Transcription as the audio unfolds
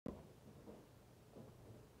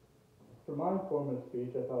For my informative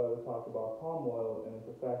speech, I thought I would talk about palm oil and its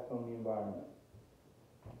effects on the environment.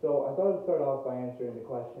 So I thought I'd start off by answering the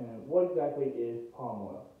question, what exactly is palm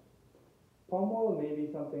oil? Palm oil may be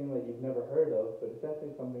something that you've never heard of, but it's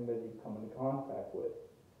definitely something that you've come into contact with.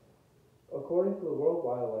 According to the World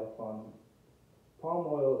Wildlife Fund, palm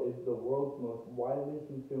oil is the world's most widely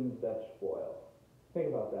consumed vegetable oil.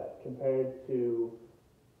 Think about that, compared to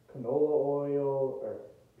canola oil or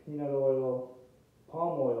peanut oil.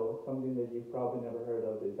 Palm oil, something that you've probably never heard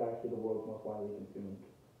of, is actually the world's most widely consumed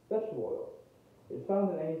vegetable oil. It's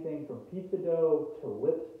found in anything from pizza dough to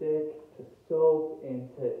lipstick to soap and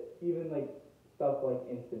to even like stuff like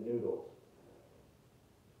instant noodles.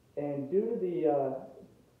 And due to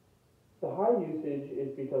the high usage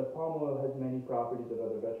is because palm oil has many properties that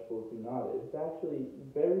other vegetables do not. It's actually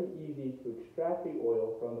very easy to extract the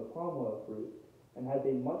oil from the palm oil fruit and has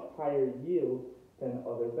a much higher yield than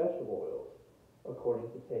other vegetable oils, according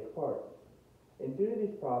to Take Part. And due to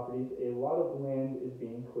these properties, a lot of land is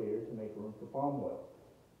being cleared to make room for palm oil.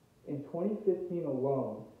 In 2015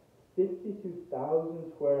 alone,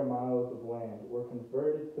 62,000 square miles of land were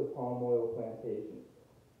converted to palm oil plantations.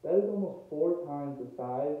 That is almost 4 times the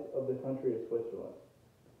size of the country of Switzerland.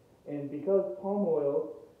 And because the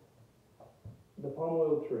palm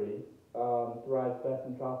oil tree, thrives best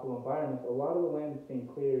in tropical environments, a lot of the land that's being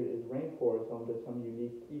cleared is rainforest home to some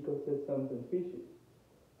unique ecosystems and species.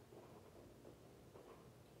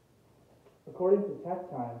 According to Tech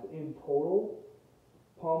Times, in total,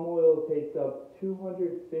 palm oil takes up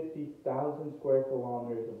 250,000 square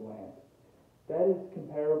kilometers of land. That is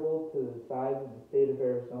comparable to the size of the state of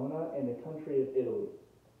Arizona and the country of Italy.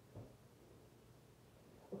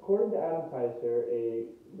 According to Adam Kaiser, a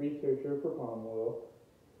researcher for palm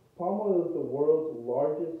oil is the world's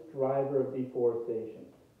largest driver of deforestation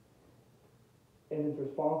and is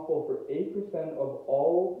responsible for 8% of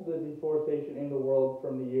all the deforestation in the world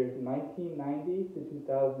from the years 1990 to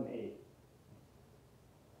 2008.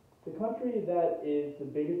 The country that is the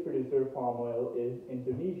biggest producer of palm oil is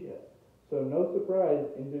Indonesia. So no surprise,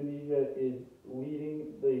 Indonesia is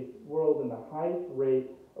leading the world in the highest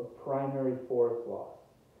rate of primary forest loss,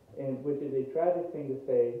 and which is a tragic thing to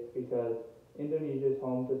say because Indonesia is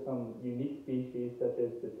home to some unique species such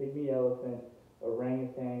as the pygmy elephant,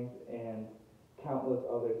 orangutans, and countless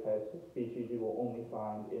other types of species you will only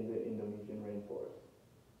find in the Indonesian rainforest.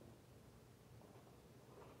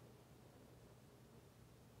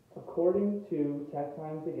 According to Tech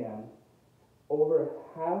Times again, over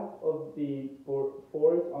half of the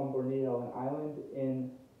forests on Borneo, an island in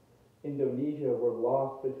Indonesia, were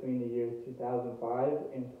lost between the years 2005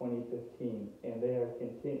 and 2015, and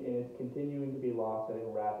it's continuing to be lost at a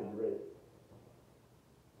rapid rate.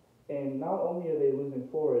 And not only are they losing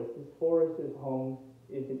forests, this forest is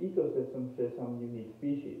an ecosystem to some unique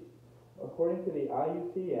species. According to the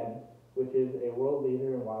IUCN, which is a world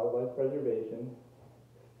leader in wildlife preservation,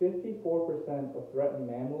 54% of threatened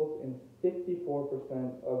mammals and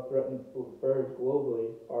 64% of threatened birds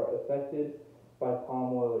globally are affected by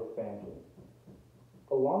palm oil expansion.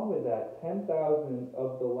 Along with that, 10,000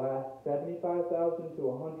 of the last 75,000 to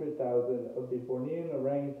 100,000 of the Bornean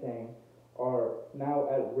orangutan are now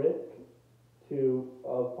at risk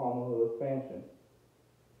of palm oil expansion.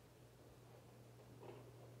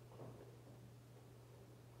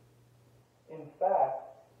 In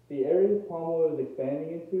fact, the areas palm oil is expanding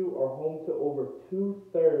into are home to over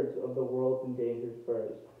 2/3 of the world's endangered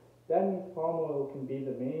birds. That means palm oil can be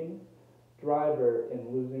the main driver in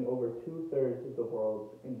losing over 2/3 of the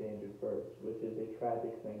world's endangered birds, which is a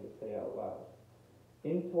tragic thing to say out loud.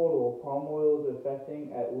 In total, palm oil is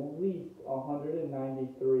affecting at least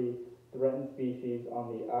 193 threatened species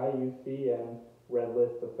on the IUCN Red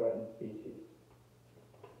List of Threatened Species.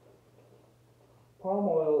 Palm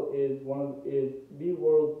oil is the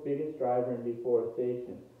world's biggest driver in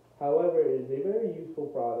deforestation. However, it is a very useful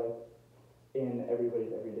product in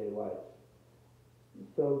everybody's everyday life.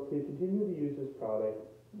 So to continue to use this product,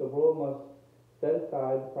 the world must set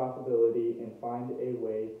aside profitability and find a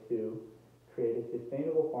way to create a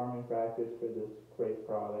sustainable farming practice for this great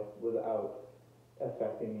product without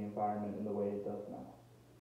affecting the environment in the way it does now.